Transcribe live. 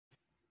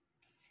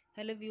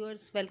Hello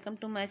viewers, welcome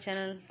to my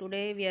channel.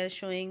 Today we are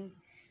showing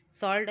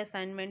Solved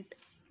Assignment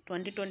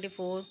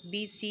 2024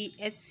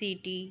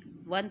 BCHCT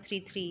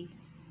 133.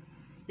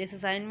 This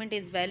assignment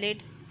is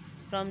valid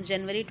from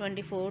January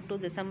 24 to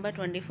December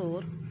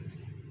 24.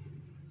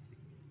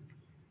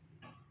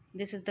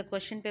 This is the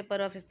question paper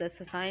of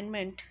this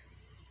assignment.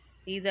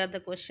 These are the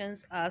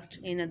questions asked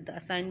in the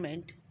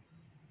assignment.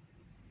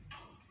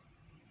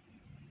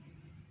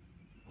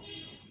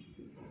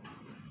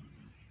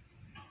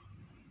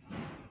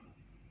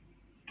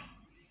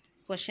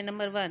 Question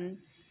number 1.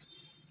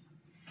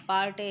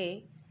 Part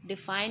A.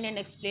 Define and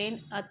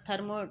explain a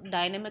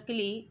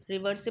thermodynamically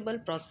reversible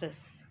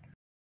process.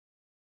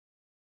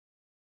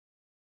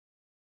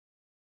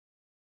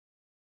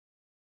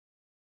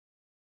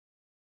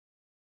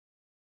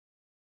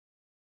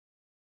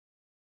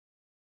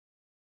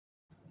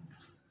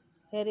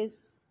 Here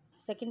is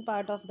second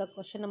part of the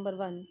question number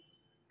 1.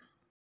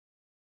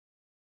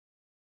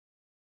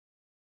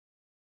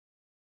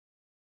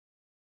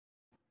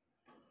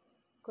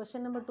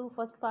 Question number 2,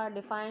 first part,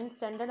 define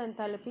standard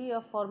enthalpy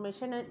of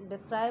formation and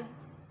describe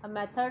a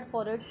method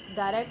for its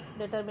direct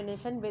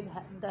determination with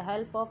the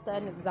help of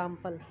an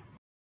example.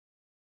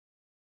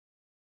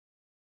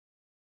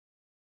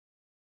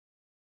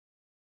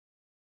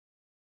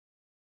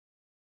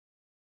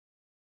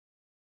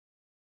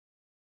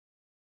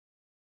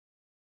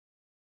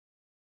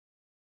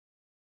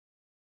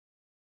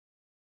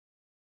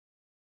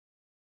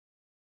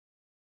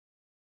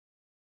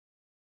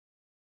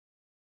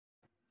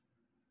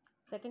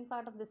 Second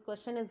part of this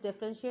question is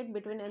differentiate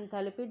between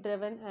enthalpy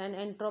driven and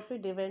entropy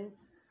driven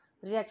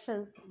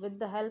reactions with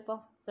the help of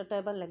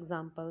suitable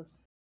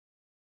examples.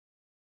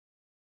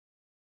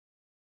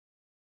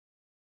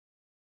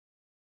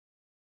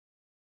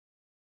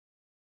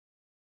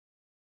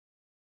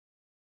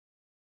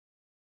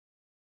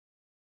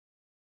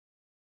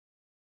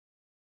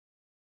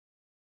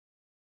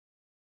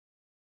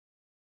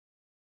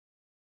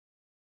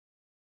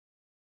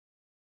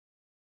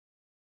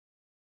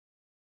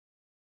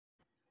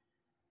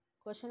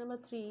 Question number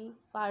 3,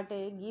 part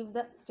A, give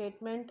the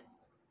statement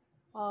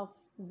of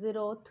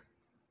zeroth,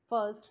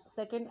 first,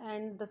 second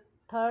and the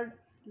third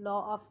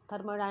law of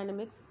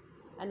thermodynamics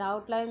and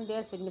outline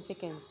their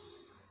significance.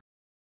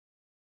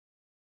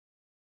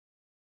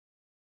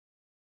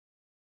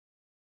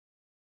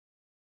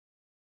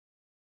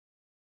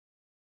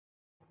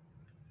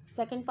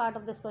 Second part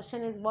of this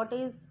question is what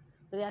is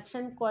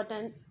reaction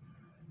quotient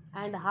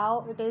and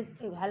how it is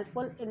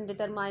helpful in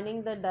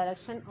determining the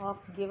direction of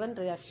given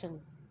reaction.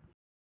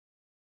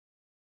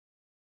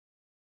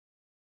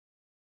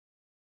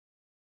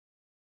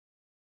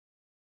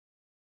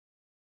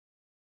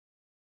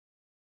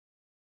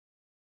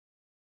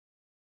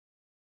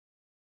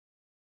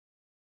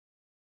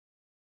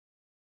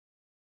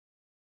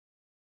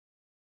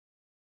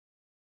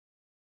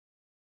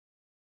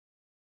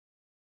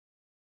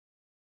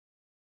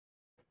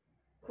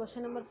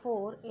 Question number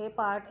 4, A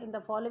part, in the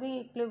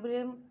following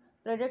equilibrium,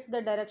 predict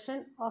the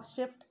direction of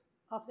shift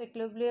of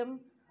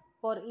equilibrium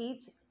for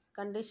each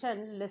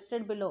condition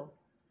listed below.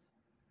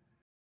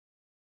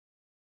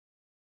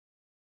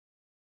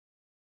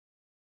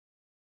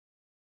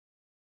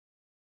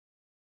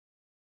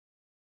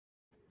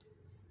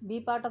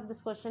 B part of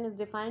this question is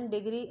define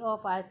degree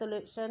of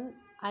ionization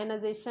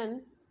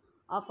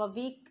of a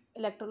weak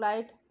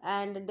electrolyte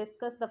and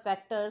discuss the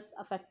factors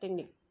affecting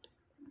it.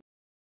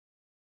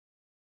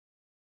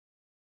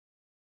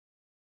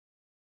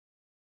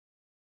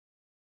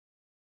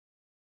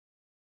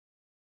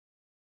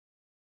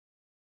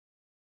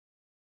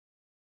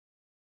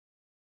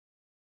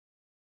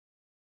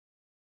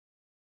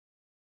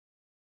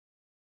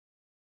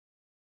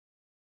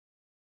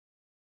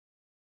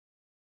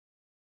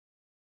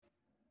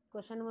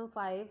 Question number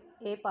 5,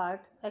 A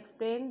part,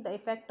 explain the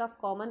effect of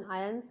common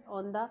ions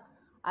on the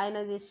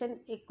ionization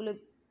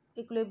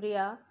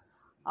equilibria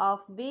of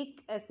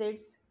weak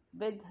acids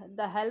with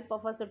the help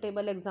of a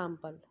suitable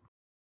example.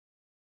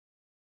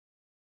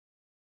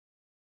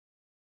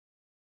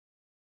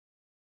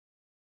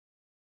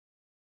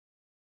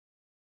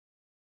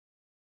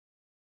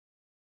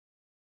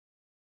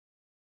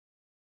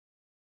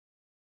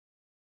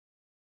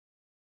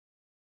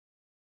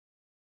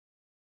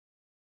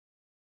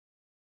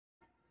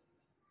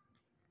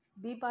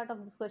 B part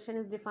of this question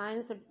is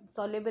define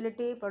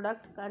solubility,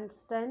 product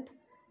constant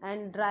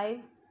and derive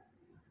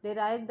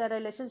the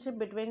relationship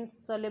between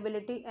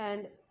solubility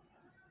and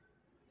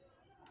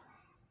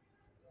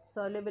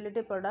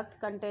solubility product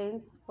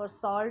contains for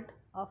salt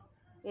of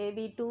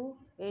AB2,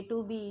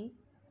 A2B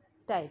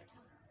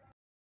types.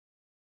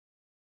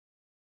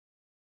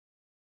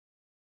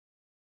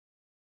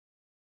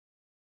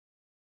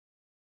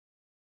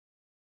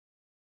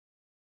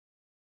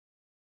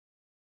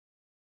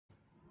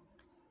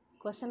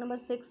 Question number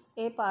 6,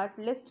 A part,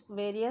 list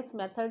various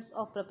methods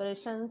of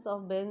preparations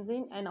of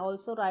benzene and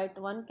also write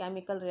one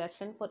chemical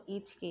reaction for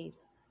each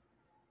case.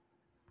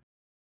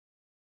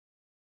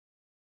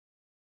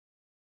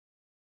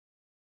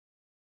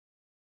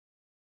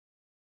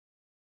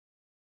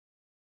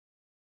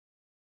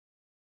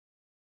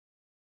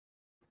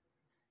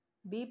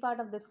 B part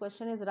of this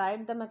question is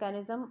write the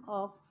mechanism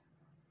of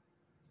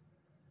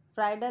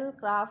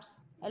Friedel-Crafts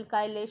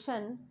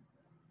alkylation.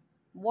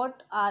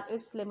 What are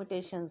its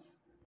limitations?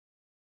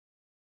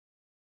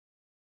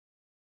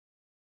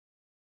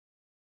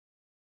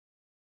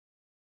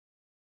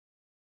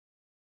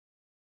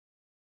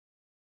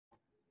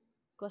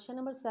 Question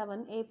number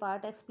 7, A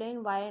part,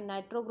 explain why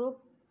nitro group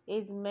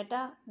is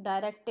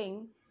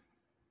meta-directing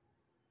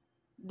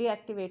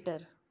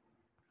deactivator.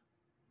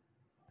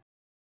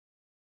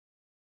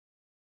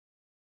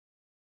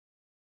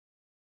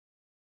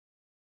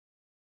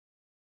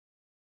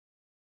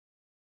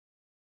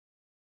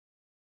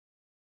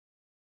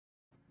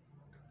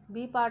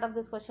 B part of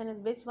this question is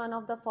which one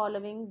of the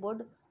following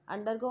would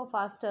undergo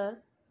faster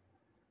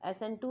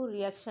SN2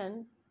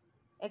 reaction?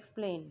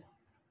 Explain.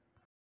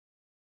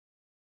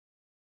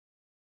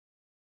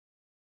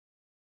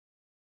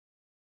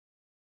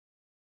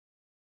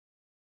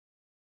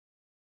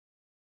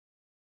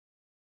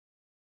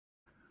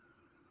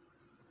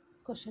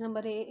 Question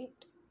number 8,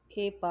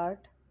 A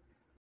part.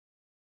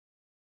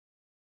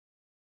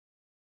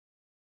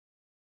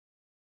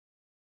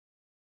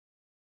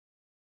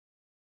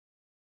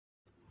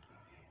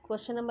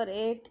 Question number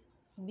 8,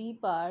 B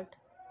part.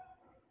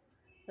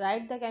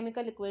 Write the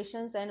chemical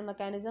equations and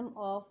mechanism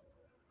of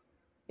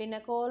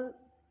pinacol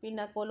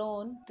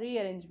pinacolone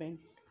rearrangement.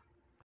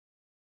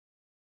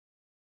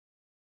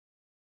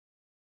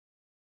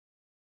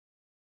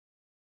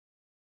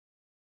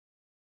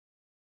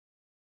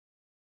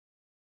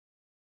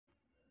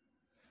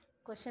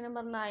 Question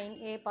number 9,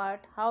 A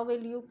part. How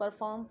will you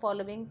perform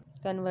following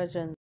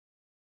conversions?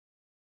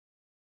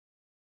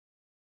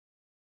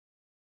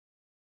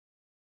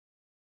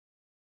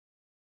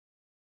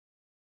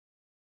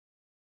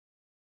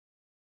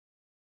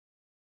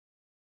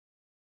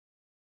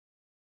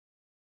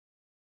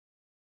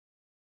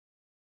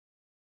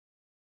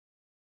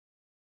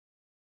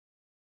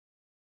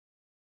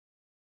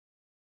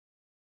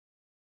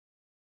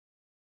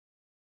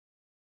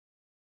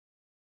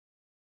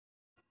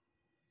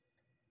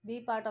 B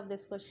part of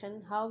this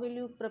question. How will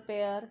you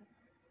prepare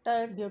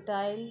tert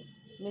butyl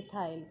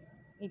methyl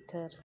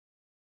ether?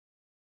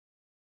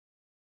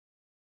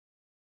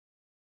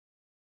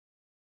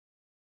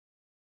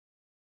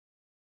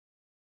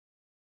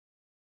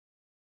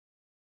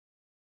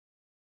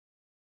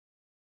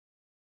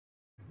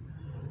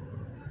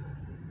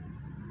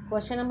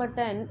 Question number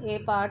 10, A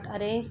part.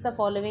 Arrange the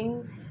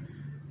following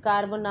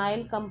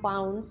carbonyl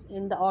compounds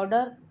in the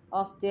order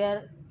of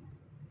their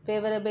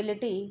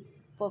favorability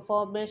for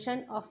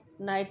formation of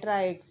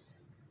nitrides.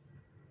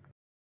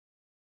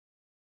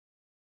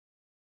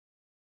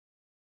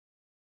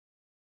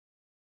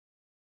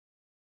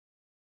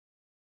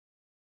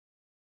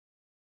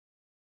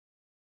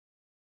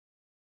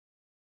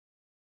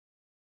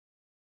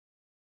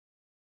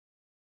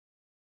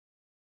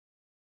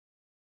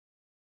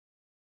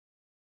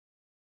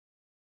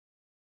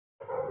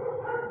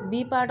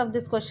 B part of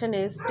this question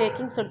is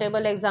taking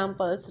suitable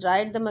examples,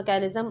 write the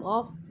mechanism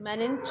of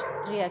Menning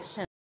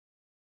reaction.